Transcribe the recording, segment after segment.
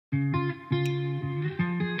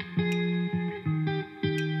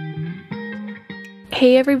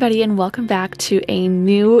Hey everybody, and welcome back to a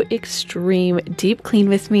new extreme deep clean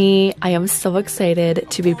with me. I am so excited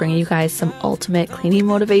to be bringing you guys some ultimate cleaning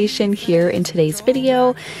motivation here in today's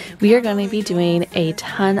video. We are going to be doing a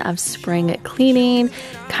ton of spring cleaning,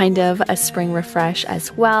 kind of a spring refresh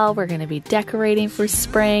as well. We're going to be decorating for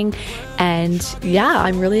spring, and yeah,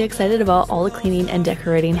 I'm really excited about all the cleaning and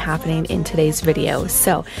decorating happening in today's video.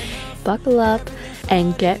 So buckle up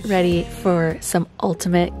and get ready for some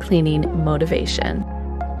ultimate cleaning motivation.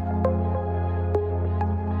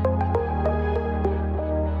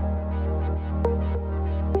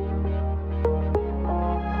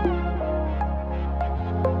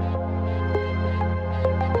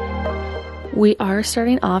 We are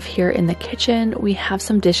starting off here in the kitchen. We have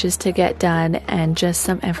some dishes to get done and just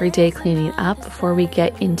some everyday cleaning up before we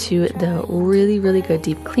get into the really good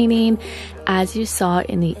deep cleaning. As you saw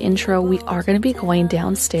in the intro, we are going to be going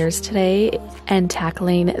downstairs today and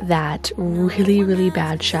tackling that really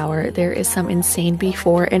bad shower. There is some insane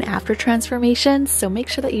before and after transformation, so make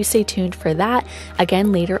sure that you stay tuned for that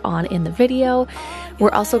again later on in the video. We're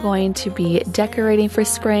also going to be decorating for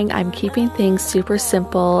spring. I'm keeping things super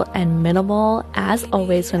simple and minimal as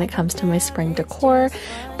always when it comes to my spring decor,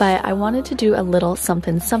 but I wanted to do a little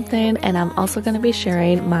something, and I'm also going to be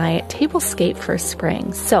sharing my tablescape for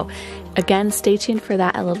spring. So again, stay tuned for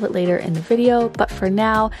that a little bit later in the video, but for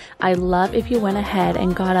now, I love if you went ahead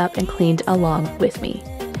and got up and cleaned along with me.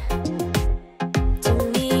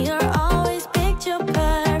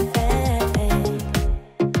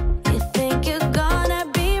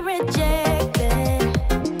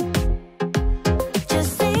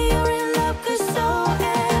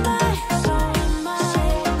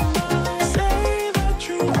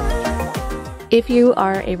 If you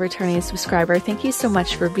are a returning subscriber, thank you so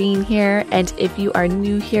much for being here. And if you are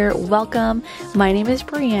new here, welcome. My name is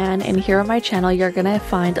Brianne, and here on my channel, you're gonna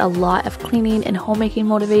find a lot of cleaning and homemaking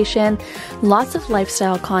motivation, lots of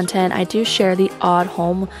lifestyle content. I do share the odd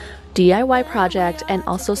home DIY project and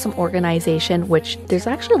also some organization, which there's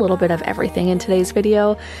actually a little bit of everything in today's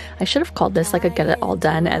video. I should have called this like a get it all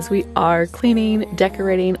done, as we are cleaning,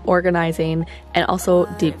 decorating, organizing, and also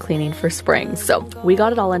deep cleaning for spring. So we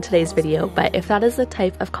got it all in today's video, but if that is the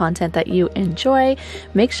type of content that you enjoy,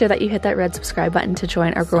 make sure that you hit that red subscribe button to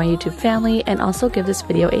join our growing YouTube family, and also give this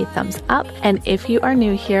video a thumbs up. And if you are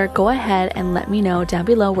new here, go ahead and let me know down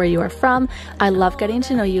below where you are from. I love getting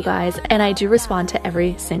to know you guys, and I do respond to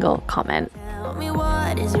every single comment. Tell me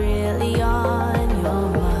what is really on your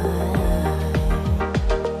mind.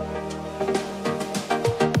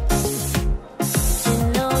 You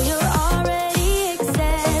know you're already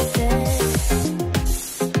accepted.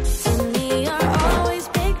 To me, you're always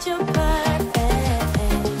picture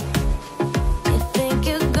perfect. You think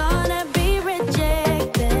you're gonna be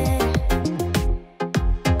rejected.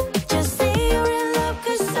 Just say you're in love,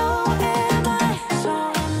 'cause so am I. So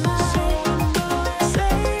am I.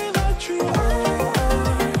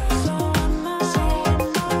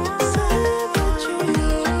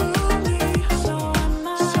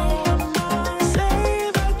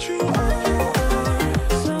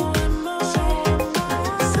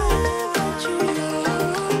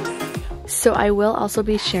 So I will also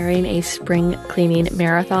be sharing a spring cleaning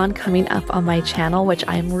marathon coming up on my channel, which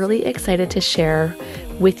I'm really excited to share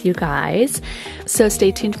with you guys. So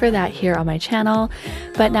stay tuned for that here on my channel.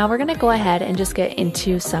 But now we're gonna go ahead and just get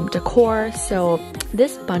into some decor. So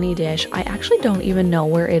this bunny dish, I actually don't even know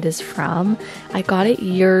where it is from. I got it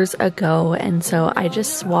years ago, and so I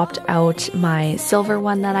just swapped out my silver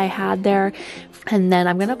one that I had there. And then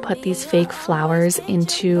I'm gonna put these fake flowers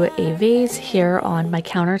into a vase here on my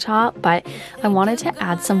countertop, but I wanted to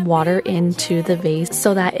add some water into the vase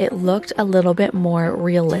so that it looked a little bit more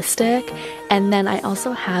realistic. And then I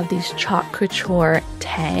also have these chalk couture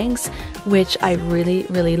tags, which I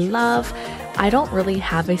really love. I don't really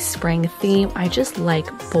have a spring theme. I just like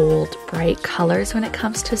bold, bright colors when it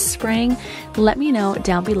comes to spring. Let me know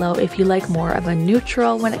down below if you like more of a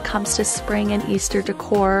neutral when it comes to spring and Easter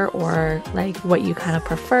decor, or like what you kind of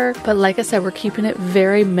prefer. But like I said, we're keeping it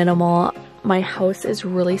very minimal. My house is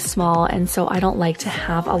really small, and so I don't like to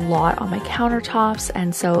have a lot on my countertops,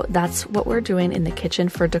 and so that's what we're doing in the kitchen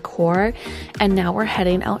for decor. And now we're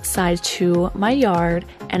heading outside to my yard,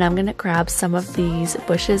 and I'm gonna grab some of these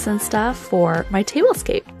bushes and stuff for my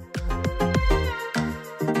tablescape.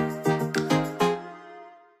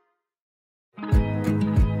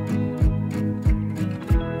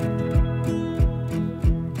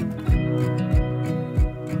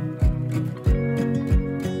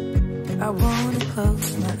 I wanna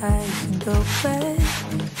close my eyes and go back,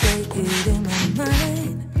 play it in my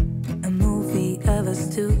mind. A movie of us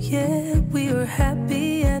two, yeah, we were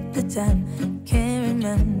happy at the time. Can't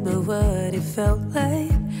it felt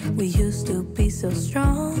like we used to be so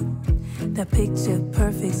strong. That picture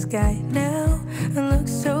perfect sky now it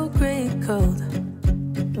looks so gray and cold.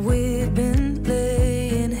 We've been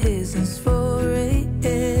laying here since 4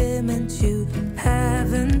 a.m. and you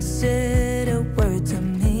haven't said a word to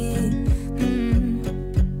me.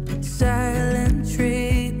 Silent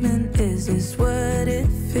treatment, is this what it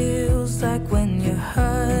feels like when your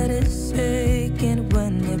heart is aching,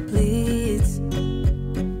 when it bleeds?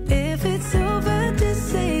 If it's over, just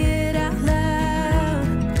say it out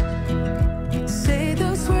loud. Say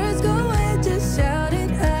those words, go ahead, just shout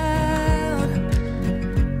it out.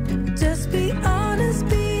 Just be honest,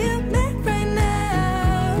 be a man right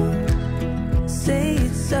now. Say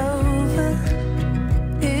it's over,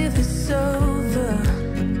 if it's over.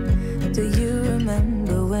 Do you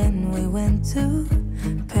remember when we went to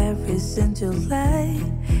Paris in July?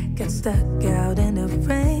 Got stuck out in the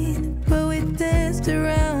rain, but we danced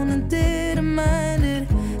around and didn't mind it.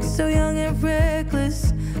 So young and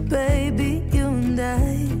reckless, baby, you and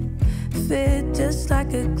I fit just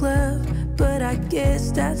like a glove, but I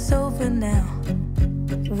guess that's over now.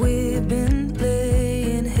 We've been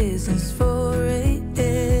laying here since 4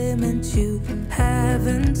 a.m. and you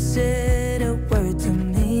haven't said a word to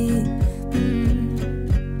me.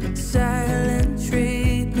 Silent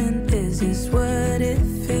treatment, is this what it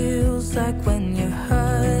feels like when your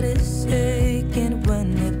heart is aching,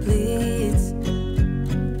 when it bleeds?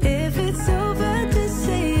 If it's over, just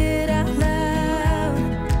say it out loud.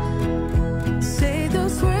 Say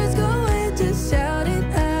those words, go ahead, just shout it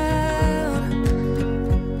out.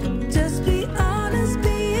 Just be honest,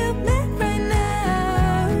 be a man right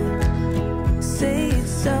now. Say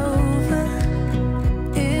it's over,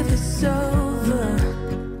 if it's over.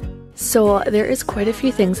 So there is quite a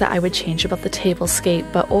few things that I would change about the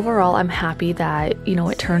tablescape, but overall I'm happy that, you know,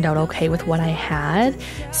 it turned out okay with what I had.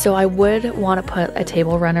 So I would want to put a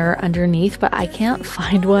table runner underneath, but I can't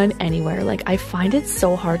find one anywhere. Like, I find it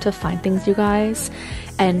so hard to find things, you guys.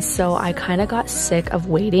 And so I kind of got sick of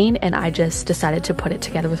waiting and I just decided to put it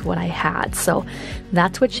together with what I had. So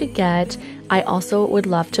that's what you get. I also would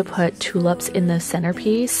love to put tulips in the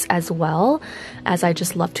centerpiece as well, as I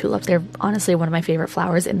just love tulips. They're honestly one of my favorite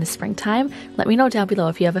flowers in the springtime. Let me know down below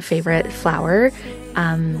if you have a favorite flower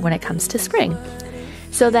when it comes to spring.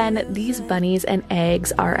 So then these bunnies and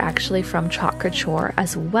eggs are actually from Chalk Couture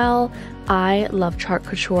as well. I love Chalk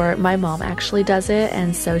Couture. My mom actually does it,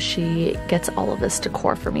 and so she gets all of this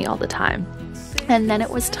decor for me all the time. And then it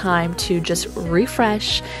was time to just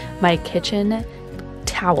refresh my kitchen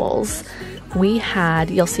towels. We had,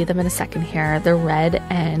 you'll see them in a second here, the red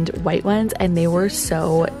and white ones, and they were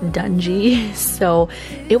so dungy. So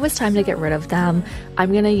it was time to get rid of them.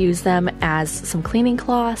 I'm gonna use them as some cleaning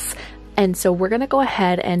cloths. And so we're going to go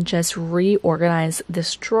ahead and just reorganize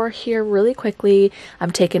this drawer here really quickly.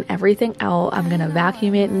 I'm taking everything out. I'm going to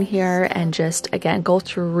vacuum it in here and just, again, go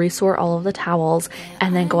through, resort all of the towels,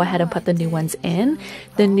 and then go ahead and put the new ones in.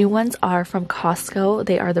 The new ones are from Costco.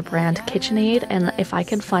 They are the brand KitchenAid, and if I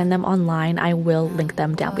can find them online, I will link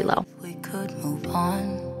them down below. We could move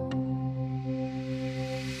on.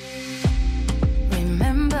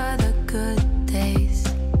 Remember the good days.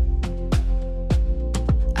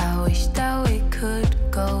 I wish that we could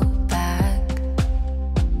go back.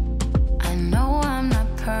 I know I'm not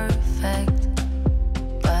perfect,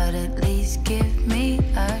 but at least give me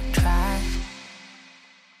a try.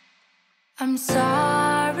 I'm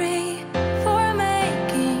sorry for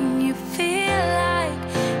making you feel like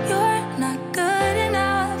you're not good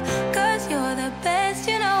enough, 'cause you're the best,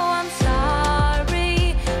 you know. I'm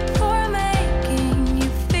sorry for making you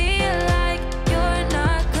feel like you're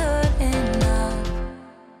not good enough.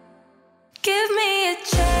 Give me a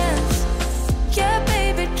chance, yeah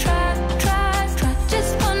baby, try, try, try.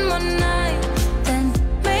 Just one more night, then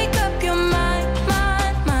make up your mind,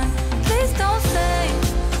 mind, mind. Please don't say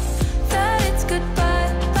that it's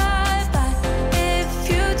goodbye, bye, bye. If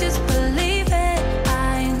you just believe it,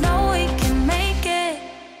 I know we can make it.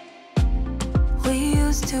 We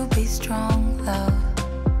used to be strong, love.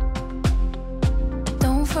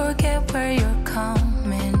 Don't forget where you're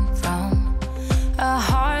coming from. A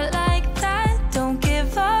heart like that, don't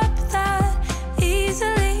give up that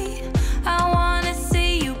easily. I wanna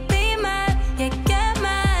see you be mad, yeah, get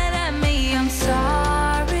mad at me. I'm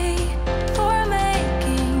sorry for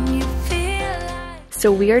making you feel like.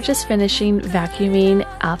 So we are just finishing vacuuming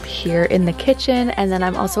up here in the kitchen, and then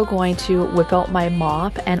I'm also going to whip out my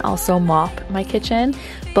mop and also mop my kitchen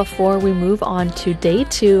before we move on to day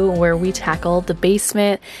 2, where we tackle the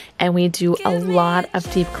basement and we do a lot of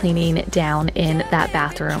deep cleaning down in that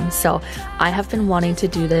bathroom. So I have been wanting to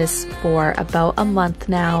do this for about a month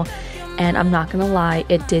now, And I'm not gonna lie,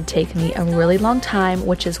 it did take me a really long time,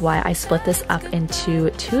 which is why I split this up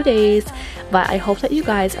into 2 days. But I hope that you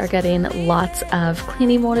guys are getting lots of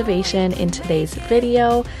cleaning motivation in today's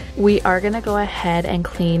video. We are gonna go ahead and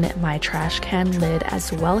clean my trash can lid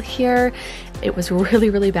as well here. It was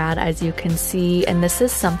really bad, as you can see, and this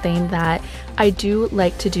is something that I do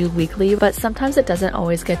like to do weekly, but sometimes it doesn't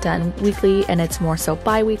always get done weekly and it's more so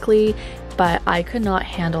bi-weekly. But I could not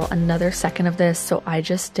handle another second of this, so I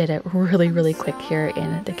just did it really quick here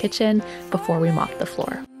in the kitchen before we mopped the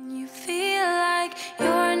floor. You feel like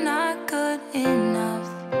you're not good enough.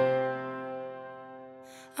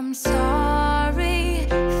 I'm sorry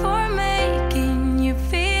for making you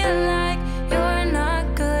feel like you're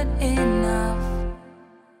not good enough.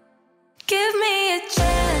 Give me a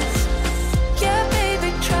chance. Yeah, baby,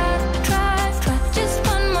 try. Just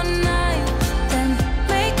one more night, then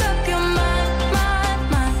make up your mind.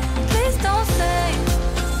 Please don't say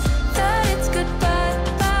that it's goodbye,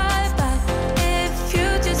 bye. If you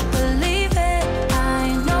just believe it,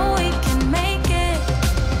 I know we can make it.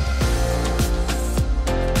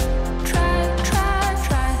 Try.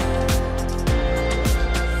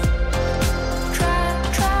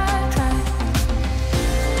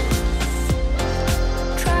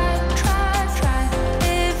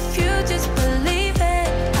 If you just believe it,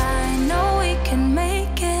 I know we can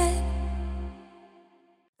make it.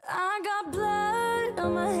 I got blood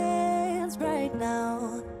on my hands right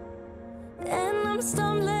now, and I'm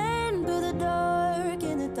stumbling through the dark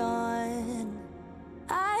in the dawn.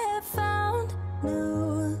 I have found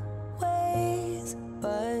new ways,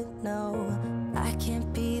 but no, I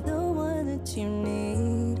can't be the one that you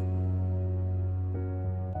need.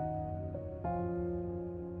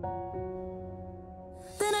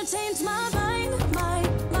 Then I changed my mind.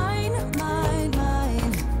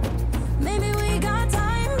 Maybe we got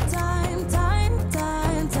time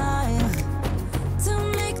to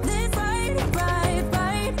make this right.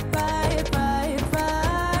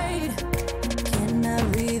 Can I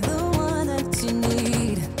be the one that you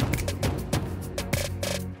need?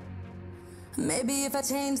 Maybe if I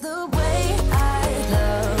change the way I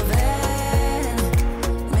love it,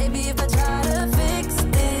 maybe if I try to fix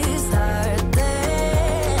this start,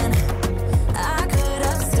 then I could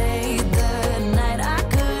have stayed the night, I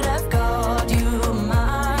could have called you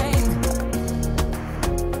mine.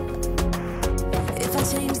 If I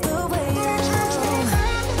change the way I love,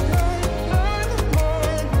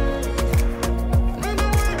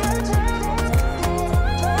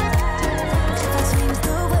 if I change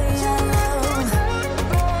the way I love,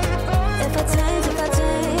 if I change, if I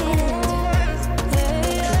change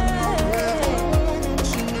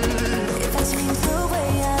the way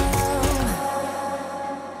I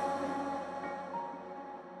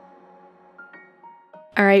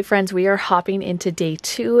All right, friends, we are hopping into day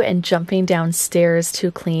 2 and jumping downstairs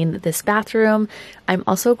to clean this bathroom. I'm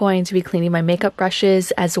also going to be cleaning my makeup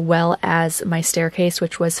brushes as well as my staircase,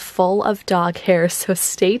 which was full of dog hair. So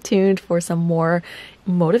stay tuned for some more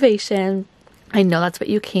motivation. I know that's what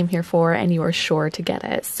you came here for, and you are sure to get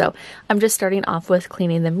it. So I'm just starting off with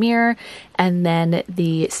cleaning the mirror and then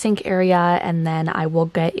the sink area, and then I will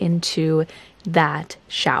get into that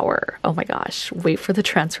shower. Oh my gosh, wait for the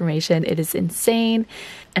transformation. It is insane,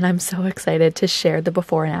 and I'm so excited to share the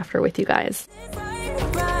before and after with you guys. Can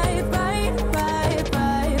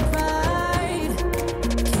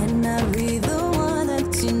I be the one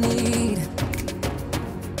that you need?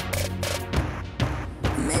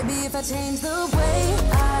 Maybe if I change the way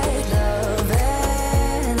I love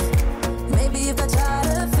it, maybe if I try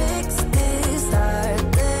to fix this start,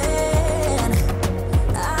 then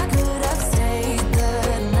I could have stayed the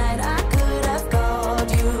night, I could have called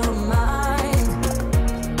you mine.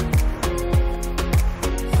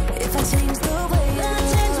 If I change the way I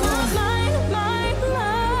change my mind,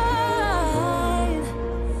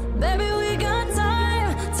 baby, we got time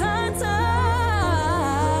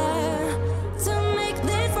to make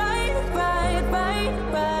this right.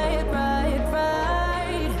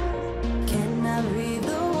 Can I be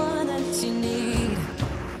the one that you need?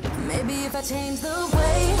 Maybe if I change the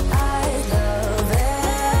way I love it,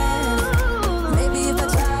 maybe if I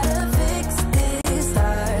try to fix this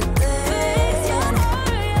start, then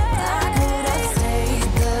I could have stayed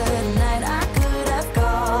the night, I could have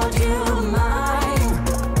called you mine.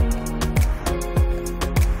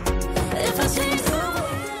 If I change the way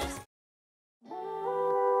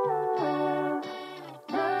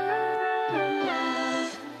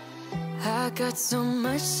I got so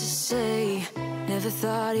much to say, never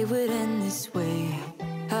thought it would end this way.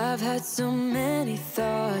 I've had so many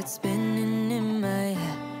thoughts spinning in my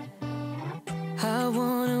head. I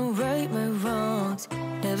wanna right my wrongs,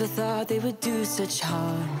 never never thought they would do such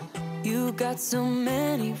harm. You got so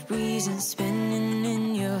many reasons spinning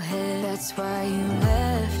in your head. That's why you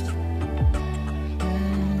left.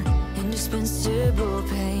 Indispensable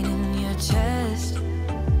pain in your chest.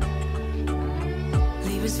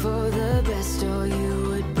 Leave us for the best or you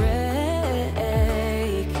would break.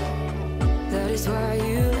 That is why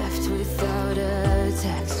you left without a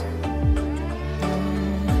text.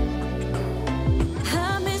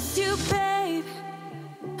 I miss you, babe.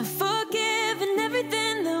 I'm forgiving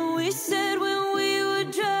everything that we said when we were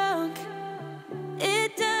drunk.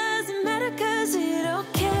 It doesn't matter 'cause it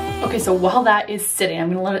okay. Okay, so while that is sitting, I'm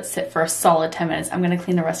gonna let it sit for a solid 10 minutes. I'm gonna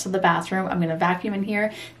clean the rest of the bathroom. I'm gonna vacuum in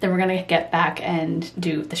here. Then we're gonna get back and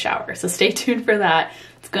do the shower. So stay tuned for that.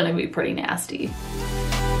 It's gonna be pretty nasty.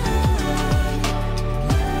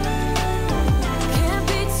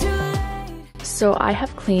 So I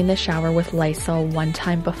have cleaned the shower with Lysol one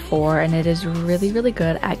time before, and it is really, really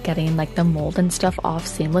good at getting like the mold and stuff off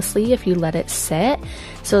seamlessly if you let it sit.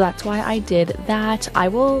 So that's why I did that. I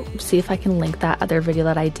will see if I can link that other video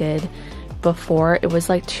that I did before. It was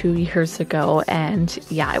like 2 years ago, and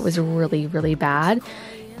yeah, it was really, really bad.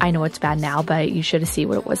 I know it's bad now, but you should see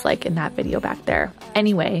what it was like in that video back there.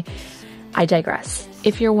 Anyway, I digress.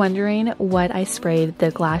 If you're wondering what I sprayed the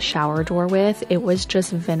glass shower door with, it was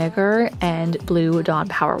just vinegar and Blue Dawn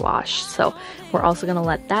Power Wash. So we're also gonna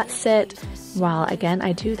let that sit while again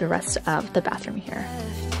I do the rest of the bathroom here.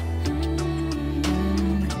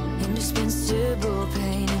 Indispensable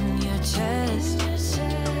pain in your chest.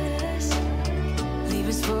 Leave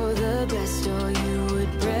us for the best or you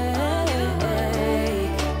would break.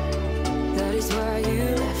 That is why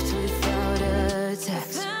you left without a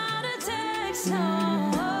text.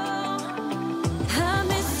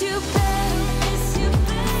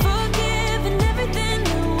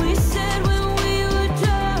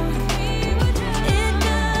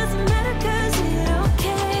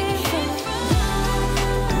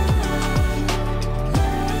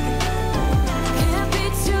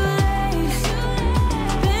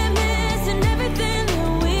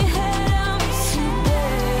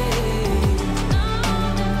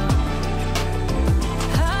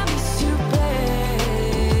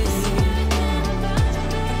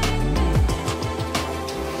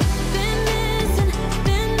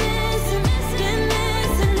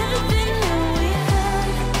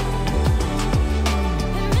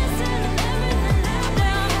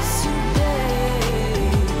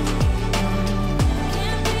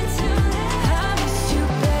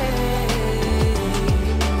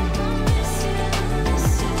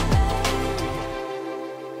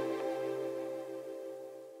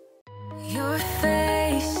 Your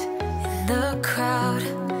face in the crowd,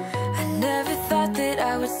 I never thought that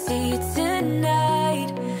I would see you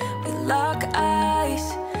tonight. We lock eyes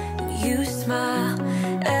and you smile.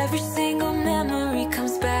 Every single memory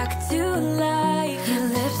comes back to life. Your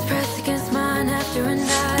lips press against mine after a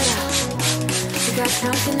night out. We got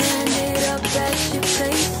drunk and ended up at your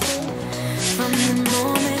place. From the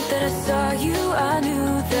moment that I saw you, I knew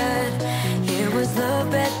that it was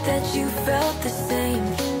love, bet that you felt the same.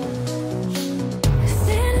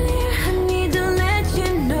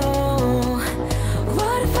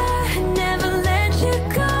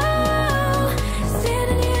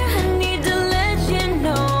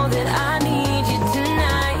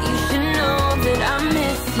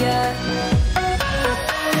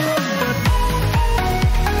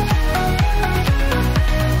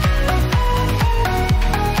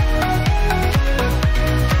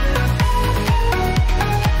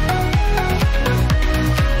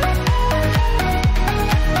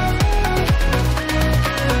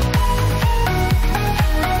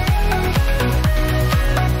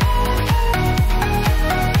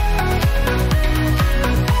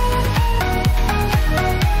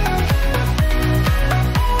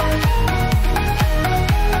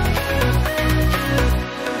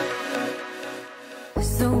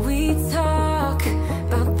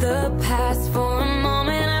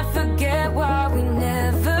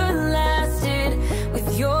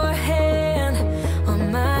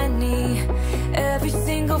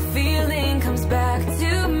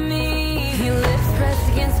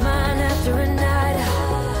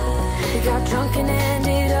 Drunk and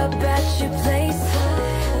ended up at your place.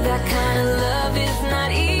 That kind of love is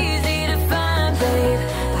not easy to find, babe.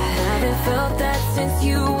 I haven't felt that since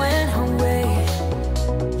you went away.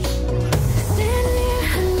 Standing here,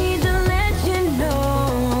 I need to let you know.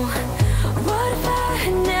 What if I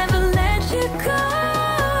had never let you go?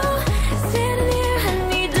 Standing here, I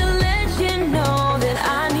need to let you know that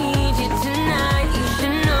I need you tonight. You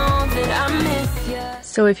should know that I miss you.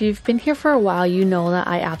 So if you've been here for a while, you know that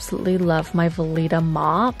I absolutely love my Velita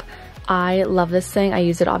mop. I love this thing. I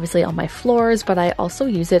use it obviously on my floors, but I also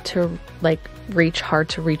use it to like reach hard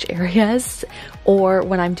to reach areas, or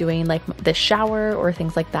when I'm doing like the shower or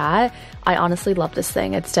things like that. I honestly love this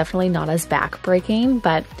thing. It's definitely not as back breaking,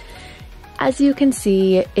 but as you can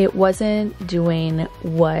see, it wasn't doing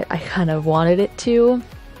what I kind of wanted it to.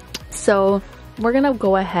 So we're gonna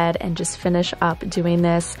go ahead and just finish up doing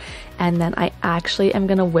this, and then I actually am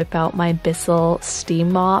gonna whip out my Bissell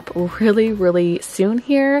steam mop really soon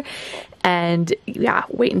here. And yeah,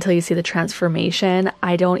 wait until you see the transformation.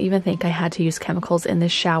 I don't even think I had to use chemicals in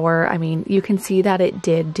this shower. I mean, you can see that it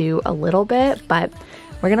did do a little bit, but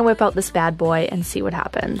we're gonna whip out this bad boy and see what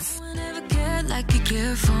happens.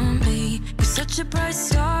 Such a bright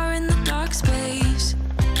star in the dark space.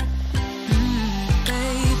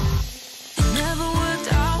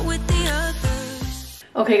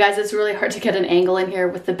 Okay guys, it's really hard to get an angle in here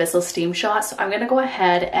with the Bissell steam shot, so I'm gonna go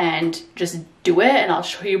ahead and just do it, and I'll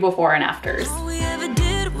show you before and afters. All we ever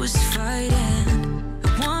did was fight, and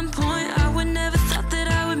at one point I would never thought that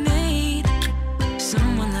I would meet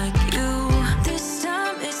someone like you. This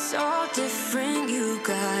time it's all different. You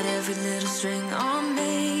got every little string on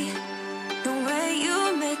me. The way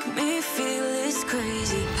you make me feel is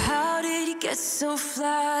crazy. How did you get so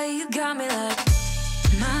fly? You got me like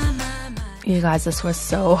my. You guys, this was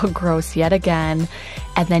so gross yet again.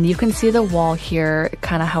 And then you can see the wall here,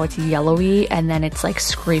 kind of how it's yellowy and then it's like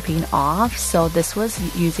scraping off. So this was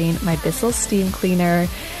using my Bissell steam cleaner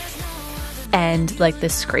and like the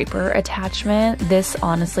scraper attachment. This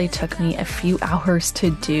honestly took me a few hours to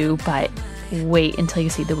do, but wait until you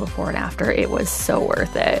see the before and after. It was so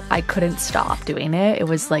worth it. I couldn't stop doing it. It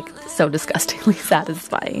was like so disgustingly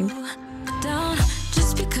satisfying.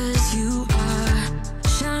 Just because you are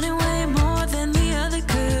shining way more than the other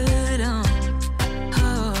could.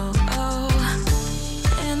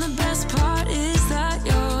 And the best part is that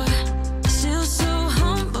you're still so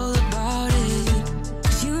humble about it.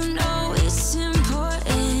 'Cause you know it's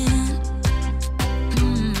important.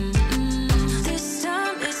 This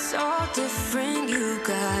time it's all different. You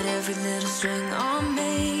got every little string on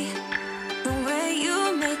me. The way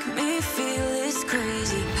you make me feel is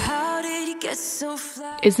crazy. How did you get so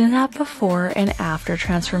flat? Isn't that before and after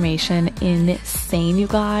transformation insane, you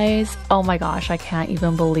guys? Oh my gosh, I can't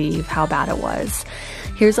even believe how bad it was.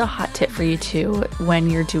 Here's a hot tip for you too.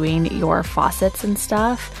 When you're doing your faucets and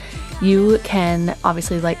stuff, you can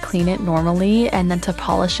obviously like clean it normally, and then to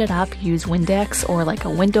polish it up, use Windex or like a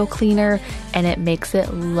window cleaner, and it makes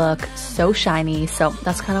it look so shiny. So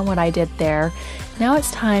that's kind of what I did there. Now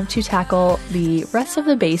it's time to tackle the rest of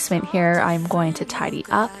the basement here. I'm going to tidy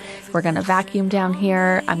up. We're going to vacuum down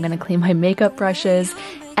here. I'm going to clean my makeup brushes,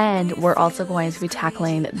 and we're also going to be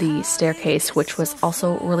tackling the staircase, which was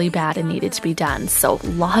also really bad and needed to be done. So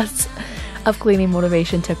lots of cleaning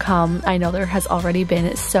motivation to come. I know there has already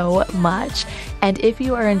been so much. And if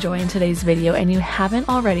you are enjoying today's video and you haven't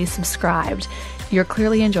already subscribed, you're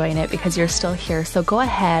clearly enjoying it because you're still here. So go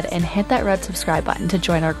ahead and hit that red subscribe button to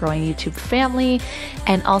join our growing YouTube family.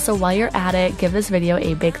 And also while you're at it, give this video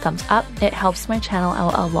a big thumbs up. It helps my channel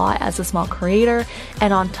out a lot as a small creator.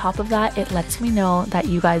 And on top of that, it lets me know that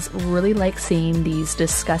you guys really like seeing these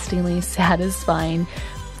disgustingly satisfying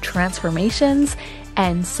transformations.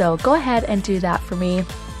 And so go ahead and do that for me.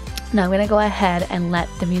 Now I'm gonna go ahead and let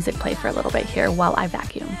the music play for a little bit here while I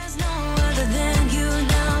vacuum.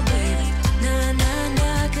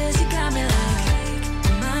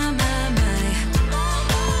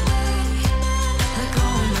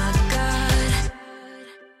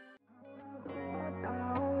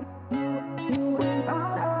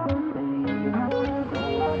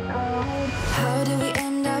 How did we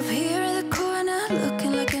end up here in the corner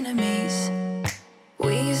looking like enemies?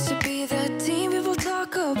 We used to be the team people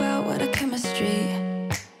talk about, what a chemistry.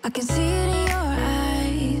 I can see it in your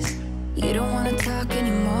eyes. You don't wanna talk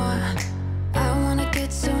anymore. I wanna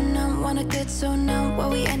get so numb while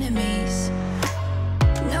we enemies.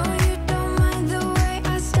 No, you don't mind the way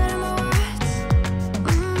I stutter my words.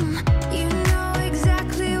 You know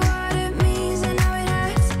exactly what it means and how it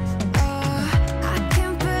hurts. Oh, I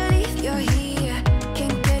can't believe you're here.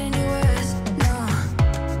 Can't get any worse.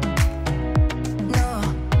 No.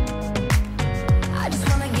 I just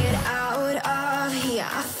wanna get out of here.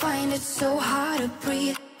 I find it so hard to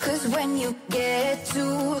breathe. 'Cause when you get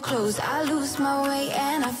too close, I lose my way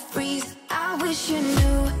and I freeze. I wish you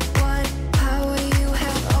knew what power you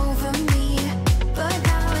have over me, but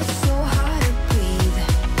now it's so hard to breathe.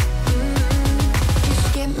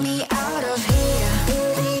 Just get me out of here.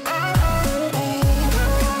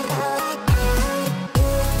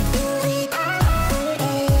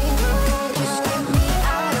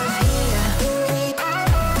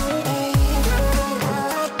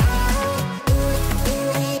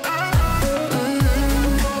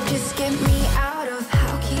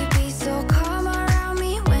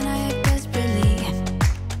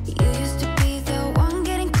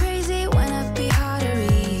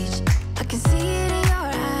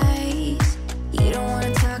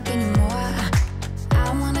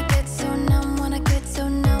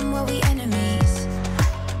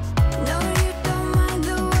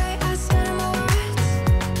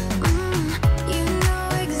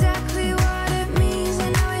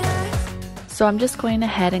 So I'm just going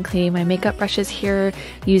ahead and cleaning my makeup brushes here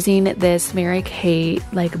using this Mary Kay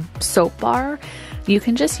like soap bar. You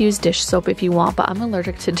can just use dish soap if you want, but I'm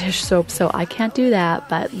allergic to dish soap, so I can't do that.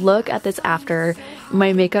 But look at this after.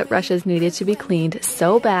 My makeup brushes needed to be cleaned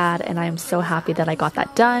so bad, and I am so happy that I got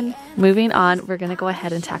that done. Moving on, we're gonna go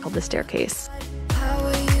ahead and tackle the staircase.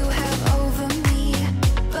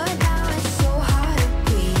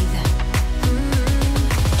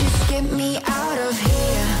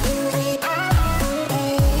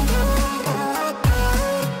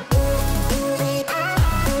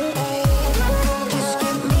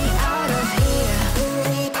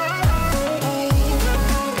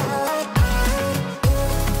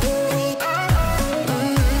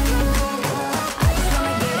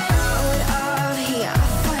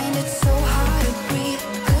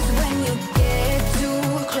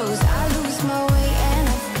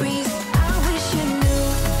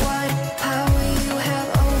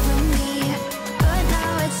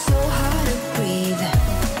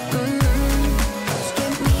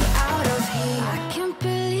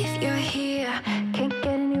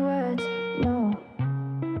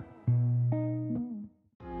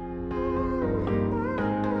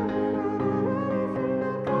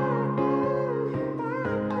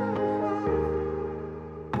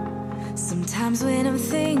 Sometimes when I'm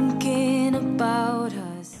thinking about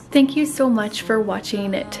us. Thank you so much for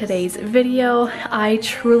watching today's video. I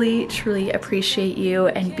truly appreciate you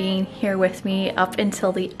and being here with me up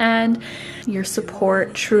until the end. Your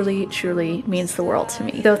support truly means the world to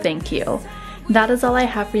me. So thank you. That is all I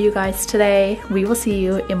have for you guys today. We will see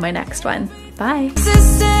you in my next one. Bye.